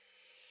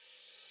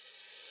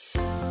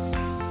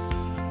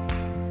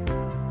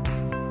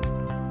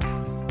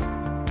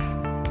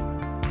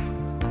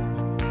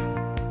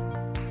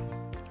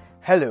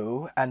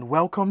Hello and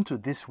welcome to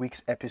this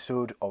week's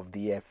episode of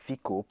the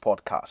Efiko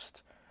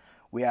podcast.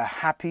 We are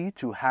happy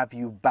to have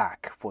you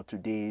back for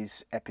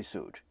today's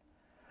episode.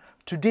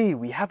 Today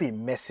we have a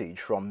message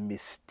from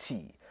Miss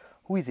T,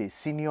 who is a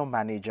senior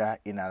manager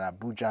in an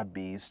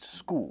Abuja-based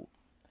school.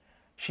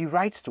 She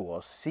writes to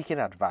us seeking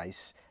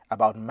advice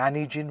about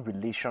managing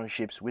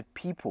relationships with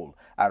people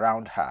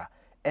around her,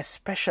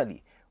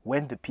 especially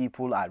when the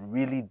people are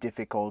really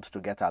difficult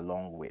to get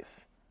along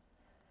with.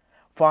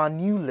 For our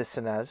new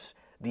listeners,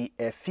 the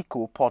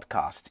Efiko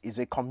podcast is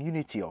a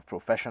community of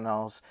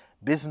professionals,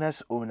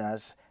 business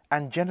owners,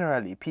 and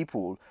generally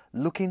people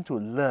looking to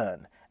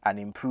learn and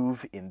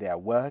improve in their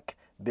work,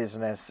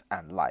 business,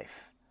 and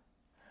life.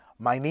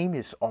 My name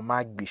is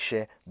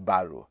Omagbishe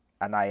Baro,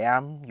 and I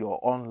am your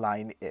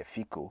online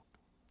Efiko.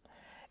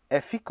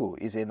 Efiko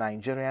is a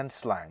Nigerian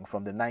slang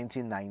from the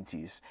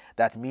 1990s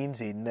that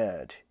means a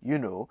nerd,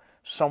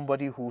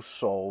 somebody who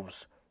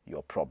solves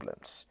your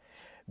problems.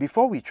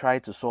 Before we try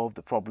to solve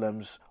the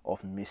problems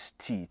of Miss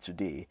T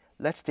today,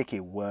 let's take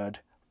a word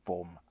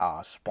from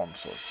our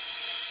sponsors.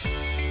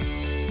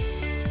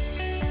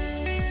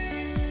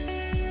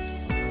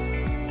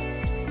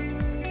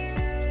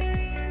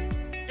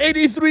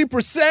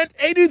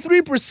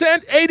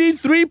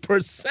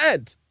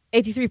 $83%.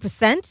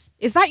 83%?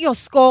 Is that your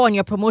score on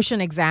your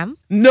promotion exam?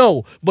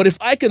 No, but if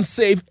I can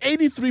save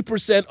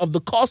 83% of the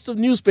cost of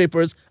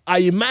newspapers, I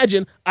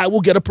imagine I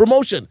will get a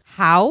promotion.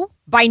 How?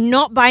 By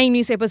not buying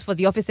newspapers for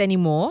the office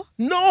anymore?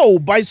 No,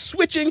 by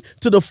switching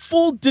to the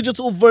full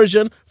digital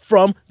version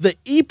from the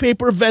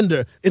e-paper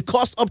vendor. It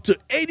costs up to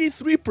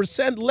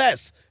 83%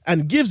 less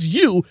and gives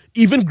you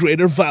even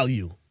greater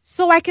value.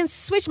 So I can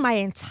switch my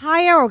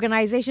entire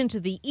organization to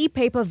the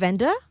e-paper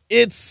vendor?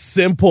 It's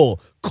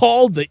simple.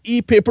 Call the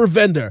e-paper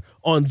vendor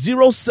on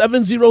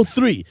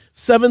 0703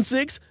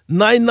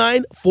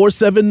 7699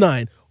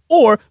 479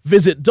 or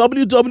visit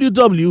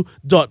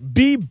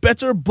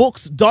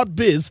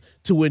www.bebetterbooks.biz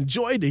to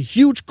enjoy the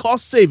huge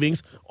cost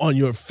savings on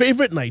your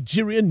favorite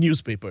Nigerian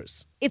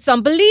newspapers. It's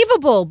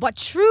unbelievable, but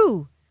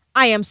true.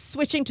 I am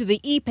switching to the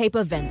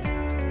e-paper vendor.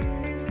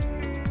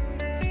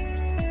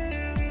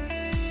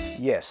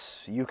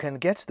 Yes, you can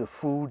get the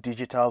full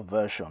digital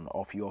version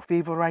of your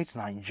favorite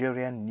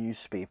Nigerian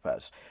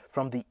newspapers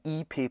from the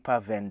e-paper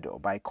vendor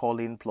by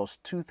calling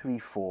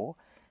 +234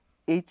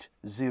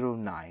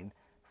 809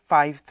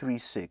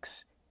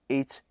 536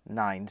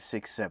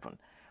 8967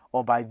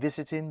 or by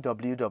visiting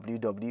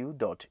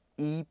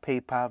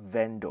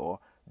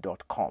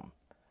www.epapervendor.com.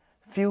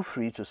 Feel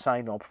free to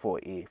sign up for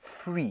a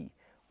free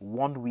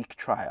 1-week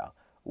trial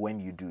when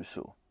you do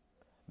so.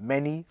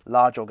 Many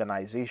large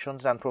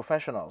organizations and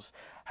professionals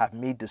have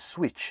made the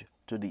switch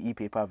to the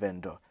e-paper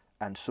vendor,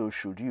 and so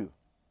should you.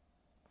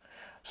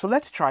 So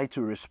let's try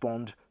to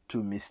respond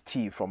to Miss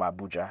T from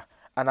Abuja,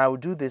 and I will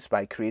do this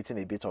by creating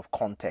a bit of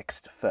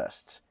context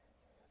first.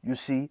 You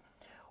see,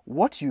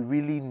 what you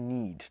really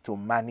need to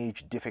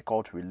manage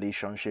difficult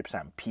relationships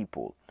and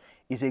people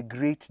is a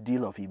great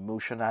deal of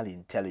emotional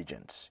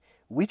intelligence,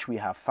 which we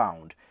have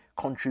found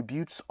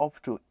contributes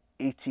up to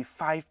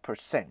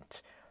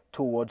 85%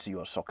 towards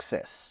your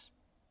success.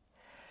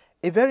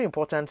 A very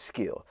important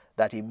skill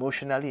that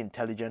emotionally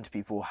intelligent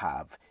people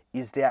have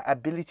is their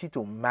ability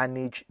to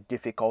manage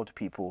difficult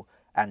people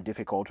and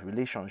difficult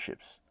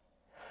relationships.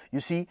 You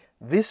see,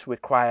 this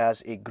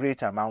requires a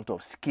great amount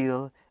of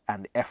skill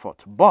and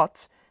effort,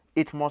 but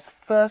it must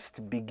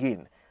first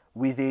begin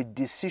with a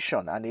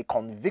decision and a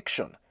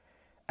conviction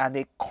and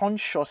a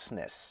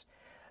consciousness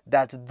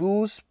that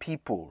those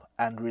people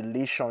and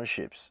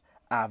relationships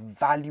are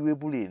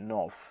valuable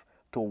enough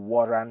to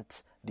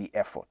warrant the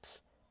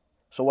effort.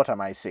 So what am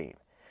I saying?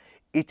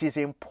 It is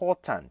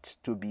important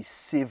to be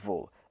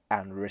civil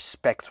and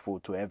respectful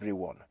to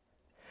everyone.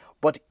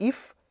 But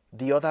if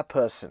the other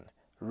person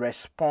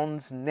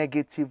responds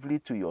negatively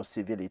to your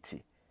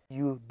civility,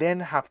 you then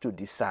have to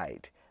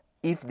decide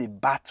if the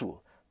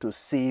battle to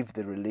save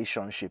the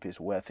relationship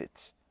is worth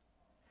it.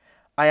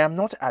 I am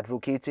not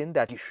advocating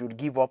that you should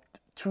give up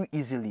too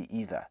easily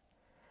either.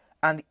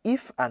 And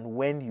if and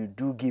when you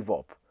do give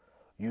up,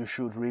 you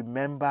should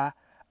remember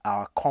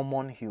our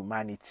common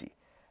humanity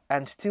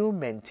and still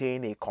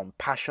maintain a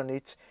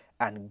compassionate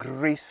and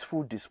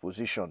graceful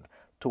disposition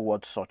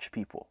towards such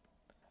people.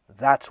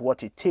 That's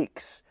what it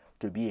takes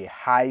to be a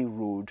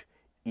high-road,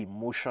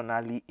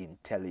 emotionally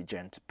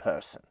intelligent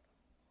person.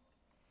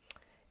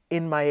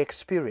 In my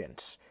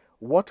experience,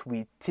 what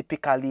we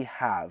typically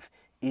have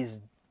is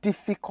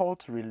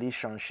difficult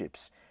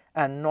relationships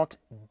and not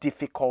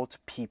difficult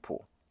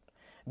people.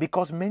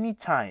 Because many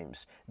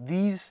times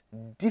these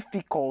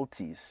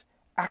difficulties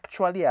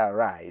actually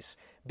arise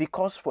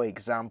because, for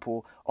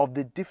example, of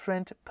the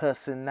different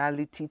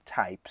personality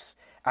types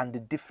and the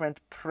different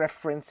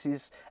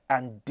preferences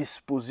and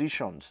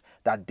dispositions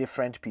that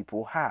different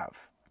people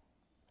have.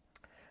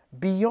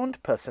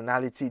 Beyond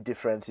personality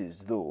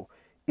differences, though,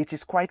 it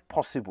is quite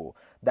possible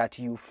that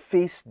you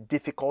face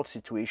difficult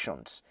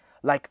situations,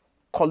 like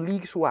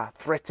colleagues who are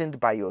threatened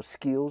by your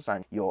skills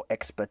and your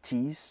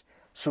expertise,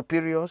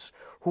 superiors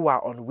who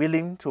are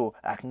unwilling to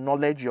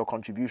acknowledge your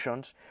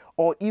contributions,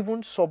 or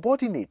even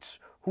subordinates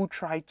who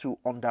try to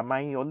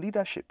undermine your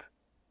leadership.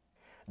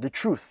 The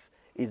truth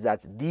is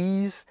that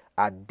these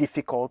are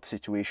difficult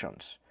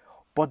situations,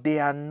 but they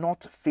are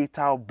not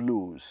fatal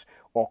blows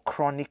or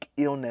chronic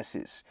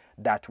illnesses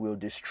that will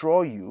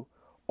destroy you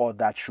or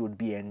that should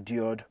be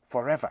endured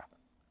forever.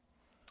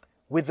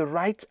 With the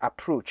right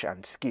approach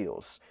and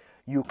skills,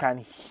 you can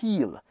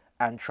heal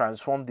and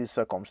transform these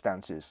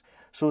circumstances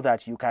so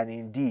that you can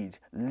indeed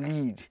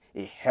lead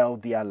a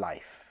healthier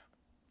life.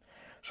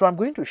 So I'm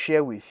going to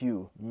share with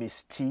you,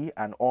 Miss T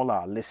and all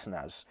our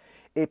listeners,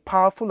 a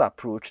powerful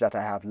approach that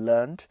I have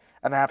learned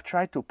and I have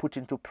tried to put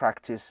into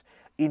practice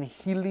in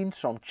healing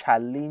some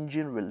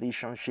challenging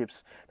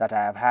relationships that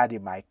I have had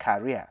in my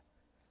career.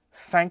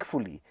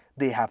 Thankfully,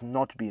 they have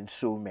not been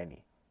so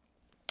many.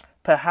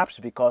 Perhaps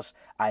because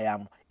I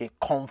am a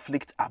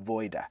conflict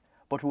avoider,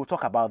 but we'll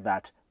talk about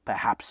that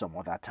perhaps some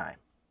other time.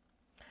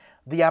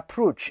 The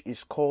approach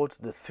is called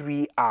the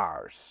 3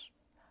 R's.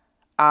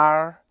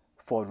 R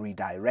for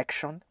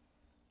redirection,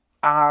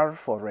 R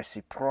for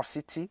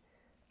reciprocity,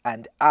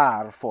 and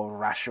R for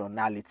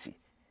rationality.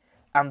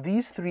 And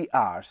these 3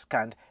 R's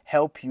can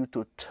help you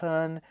to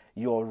turn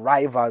your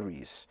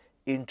rivalries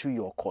into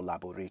your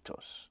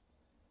collaborators.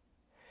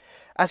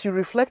 As you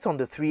reflect on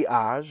the 3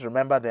 R's,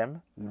 remember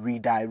them: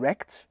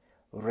 redirect,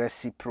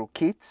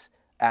 reciprocate,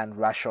 and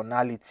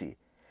rationality.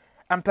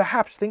 And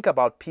perhaps think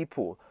about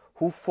people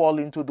who fall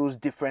into those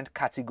different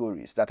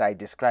categories that I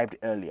described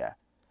earlier.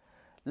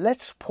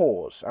 Let's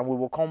pause and we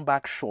will come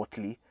back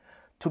shortly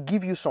to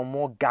give you some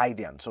more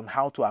guidance on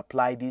how to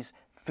apply these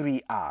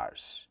 3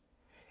 R's.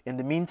 In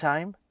the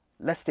meantime,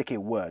 let's take a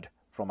word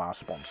from our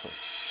sponsors.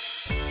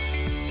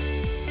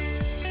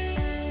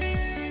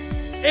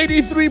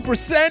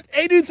 83%,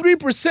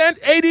 83%,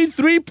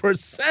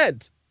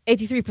 83%.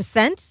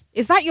 83%?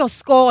 Is that your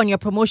score on your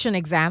promotion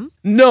exam?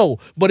 No,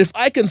 but if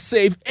I can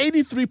save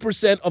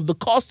 83% of the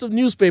cost of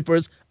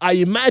newspapers, I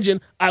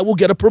imagine I will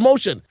get a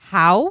promotion.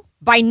 How?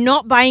 By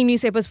not buying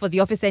newspapers for the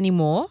office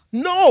anymore?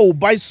 No,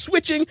 by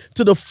switching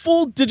to the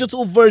full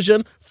digital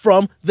version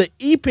from the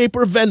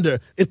e-paper vendor.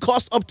 It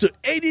costs up to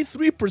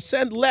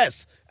 83%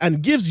 less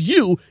and gives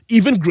you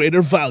even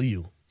greater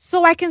value.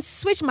 So I can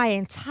switch my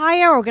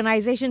entire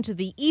organization to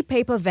the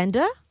e-paper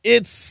vendor?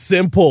 It's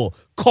simple.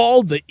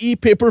 Call the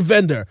e-paper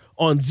vendor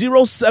on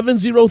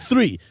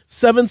 0703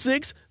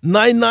 76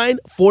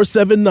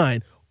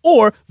 99479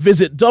 or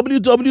visit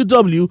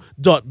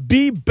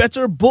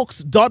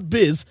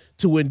www.bebetterbooks.biz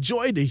to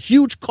enjoy the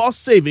huge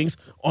cost savings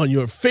on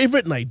your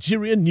favorite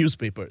Nigerian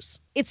newspapers.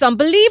 It's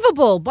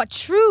unbelievable, but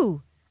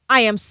true. I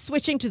am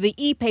switching to the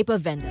e-paper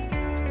vendor.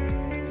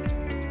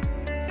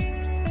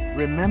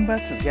 Remember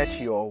to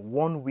get your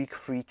 1-week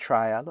free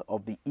trial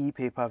of the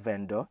e-paper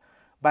vendor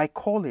by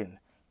calling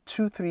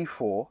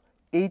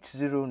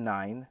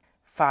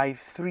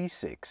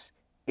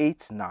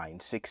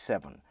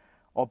 234-809-536-8967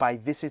 or by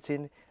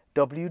visiting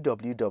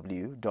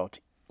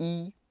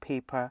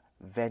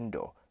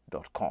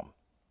www.epapervendor.com.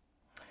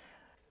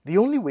 The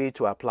only way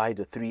to apply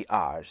the 3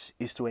 R's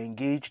is to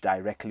engage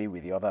directly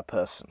with the other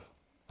person.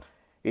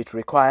 It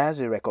requires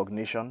a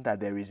recognition that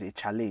there is a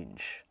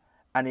challenge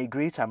and a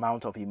great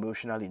amount of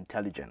emotional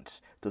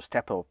intelligence to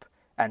step up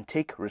and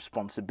take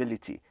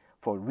responsibility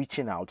for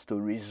reaching out to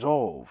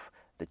resolve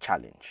the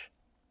challenge.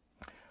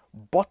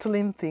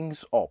 Bottling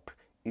things up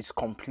is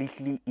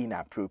completely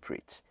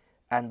inappropriate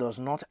and does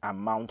not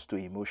amount to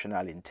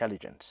emotional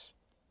intelligence.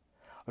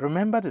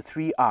 Remember, the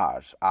 3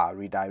 R's are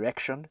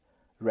redirection,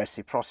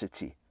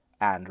 reciprocity,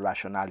 and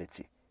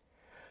rationality.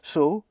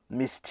 So,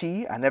 Miss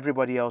T and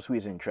everybody else who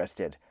is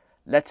interested,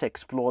 let's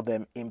explore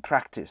them in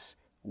practice,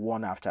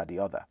 one after the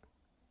other.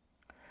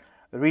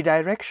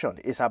 Redirection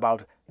is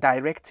about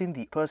directing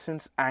the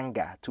person's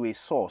anger to a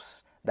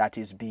source that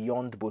is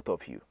beyond both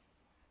of you.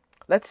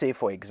 Let's say,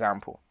 for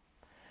example,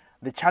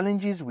 the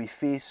challenges we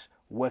face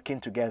working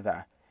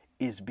together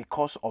is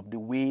because of the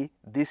way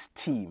this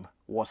team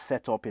was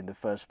set up in the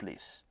first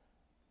place.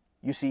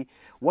 You see,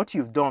 what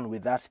you've done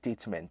with that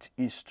statement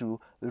is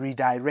to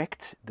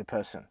redirect the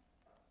person.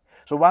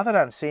 So rather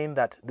than saying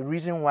that the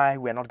reason why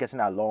we're not getting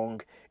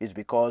along is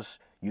because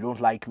you don't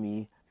like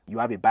me, you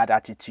have a bad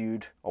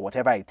attitude, or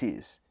whatever it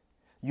is,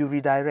 you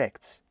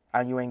redirect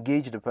and you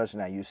engage the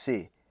person and you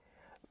say,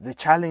 the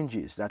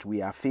challenges that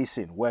we are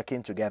facing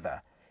working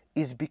together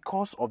is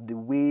because of the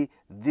way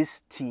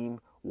this team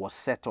was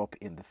set up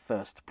in the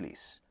first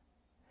place.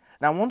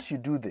 Now, once you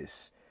do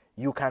this,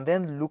 you can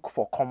then look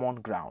for common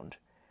ground.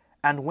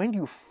 And when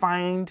you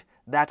find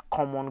that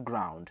common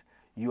ground,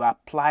 you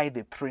apply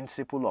the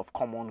principle of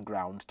common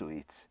ground to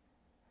it.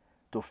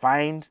 To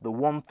find the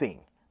one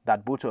thing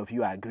that both of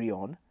you agree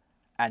on,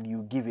 and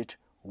you give it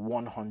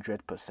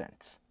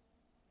 100%.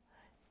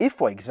 If,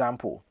 for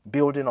example,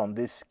 building on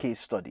this case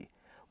study,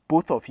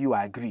 both of you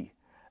agree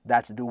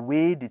that the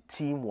way the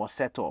team was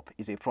set up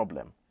is a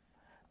problem,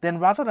 then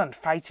rather than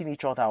fighting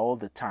each other all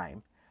the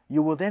time,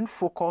 you will then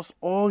focus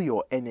all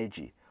your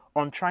energy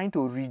on trying to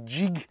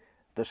rejig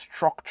the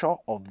structure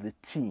of the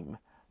team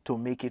to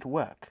make it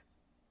work.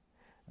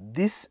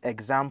 This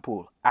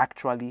example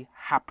actually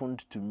happened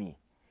to me,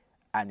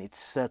 and it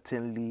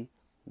certainly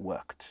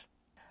worked.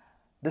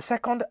 The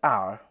second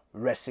R,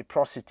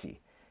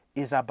 reciprocity,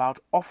 is about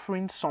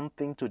offering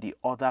something to the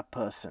other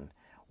person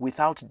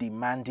without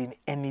demanding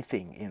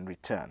anything in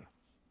return.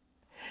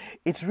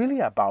 It's really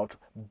about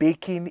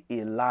baking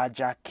a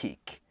larger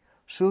cake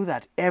so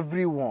that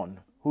everyone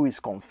who is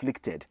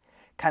conflicted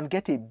can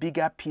get a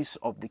bigger piece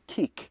of the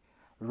cake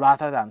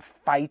rather than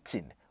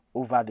fighting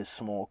over the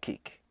small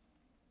cake.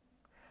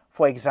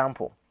 For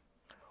example,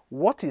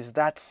 what is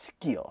that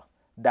skill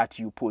that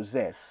you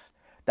possess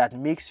that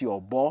makes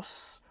your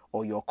boss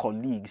or your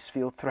colleagues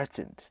feel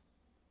threatened?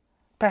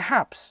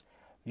 Perhaps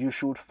you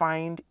should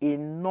find a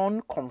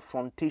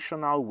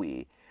non-confrontational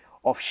way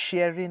of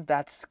sharing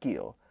that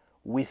skill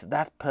with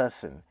that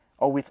person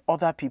or with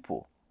other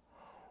people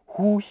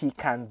who he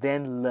can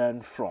then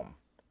learn from,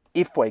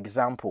 if, for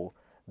example,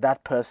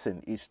 that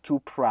person is too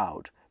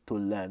proud to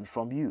learn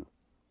from you.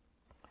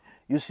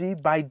 You see,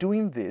 by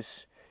doing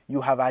this,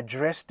 you have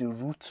addressed the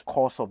root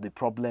cause of the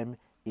problem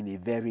in a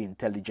very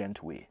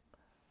intelligent way.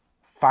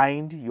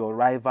 Find your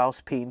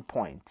rival's pain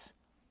point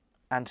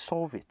and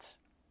solve it.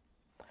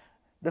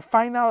 The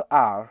final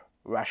R,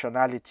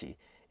 rationality,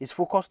 is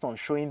focused on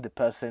showing the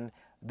person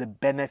the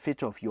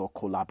benefit of your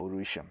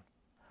collaboration.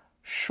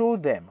 Show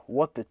them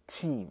what the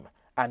team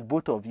and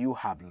both of you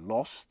have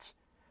lost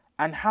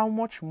and how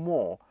much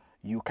more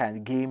you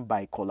can gain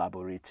by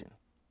collaborating.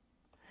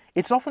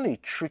 It's often a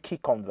tricky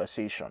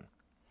conversation,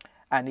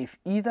 and if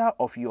either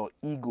of your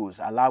egos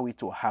allow it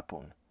to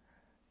happen,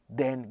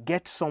 then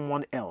get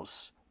someone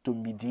else to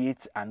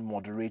mediate and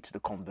moderate the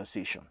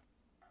conversation.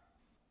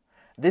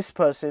 This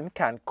person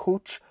can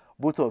coach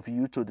both of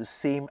you to the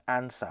same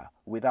answer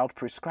without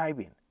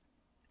prescribing.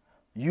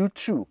 You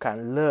too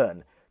can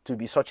learn to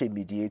be such a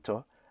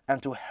mediator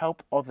and to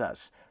help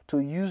others to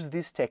use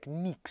these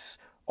techniques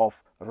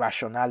of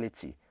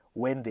rationality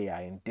when they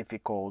are in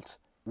difficult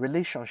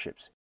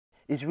relationships.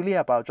 It's really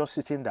about just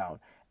sitting down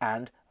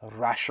and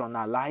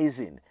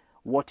rationalizing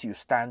what you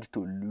stand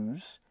to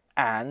lose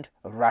and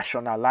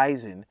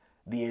rationalizing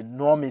the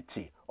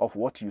enormity of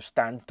what you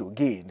stand to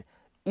gain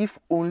if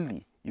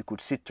only you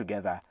could sit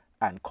together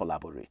and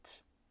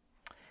collaborate.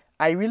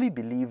 I really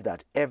believe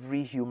that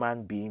every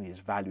human being is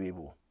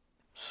valuable.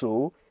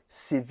 So,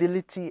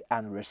 civility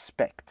and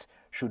respect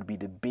should be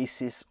the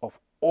basis of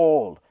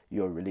all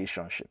your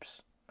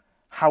relationships.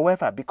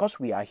 However, because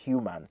we are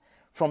human,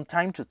 from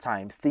time to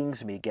time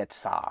things may get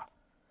sour.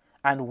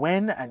 And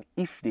when and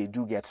if they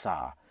do get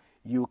sour,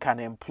 you can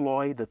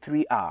employ the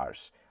 3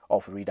 R's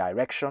of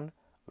redirection,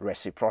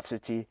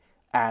 reciprocity,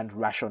 and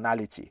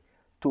rationality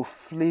to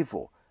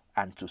flavor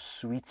and to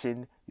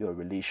sweeten your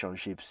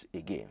relationships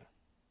again.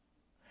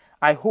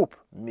 I hope,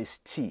 Miss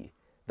T,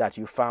 that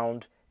you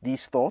found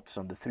these thoughts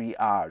on the 3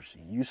 R's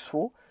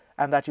useful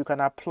and that you can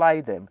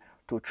apply them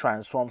to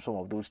transform some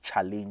of those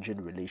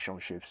challenging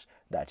relationships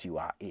that you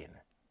are in.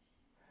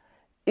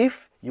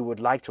 If you would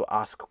like to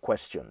ask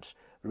questions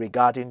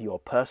regarding your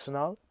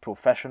personal,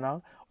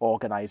 professional, or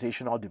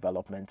organizational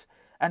development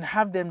and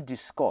have them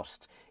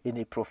discussed in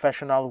a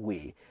professional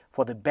way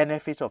for the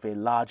benefit of a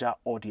larger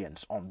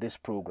audience on this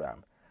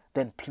program,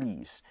 then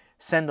please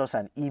send us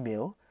an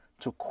email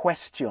to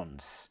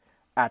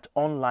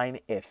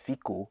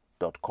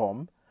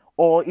questions@onlineefiko.com,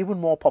 or even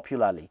more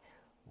popularly,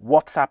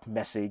 WhatsApp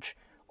message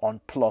on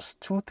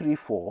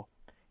 +234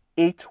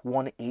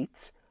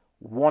 818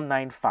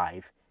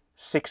 195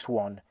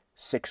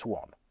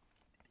 6161.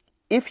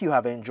 If you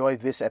have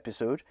enjoyed this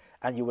episode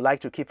and you would like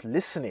to keep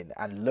listening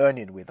and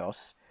learning with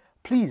us,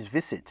 please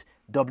visit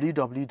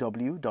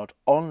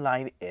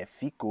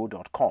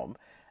www.onlineefiko.com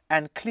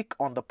and click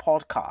on the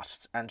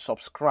podcast and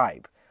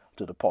subscribe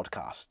to the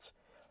podcast.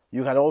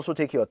 You can also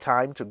take your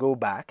time to go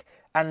back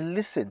and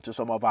listen to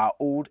some of our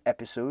old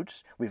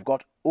episodes. We've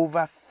got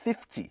over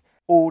 50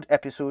 old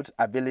episodes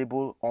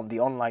available on the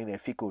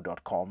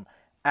onlineefiko.com,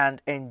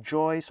 and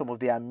enjoy some of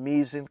the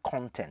amazing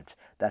content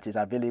that is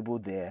available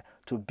there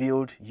to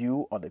build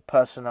you on a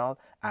personal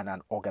and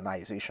an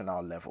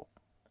organizational level.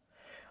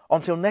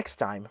 Until next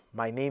time,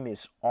 my name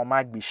is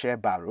Omagbishe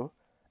Baro,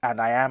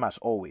 and I am, as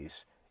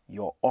always,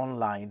 your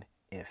online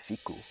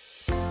Efiko.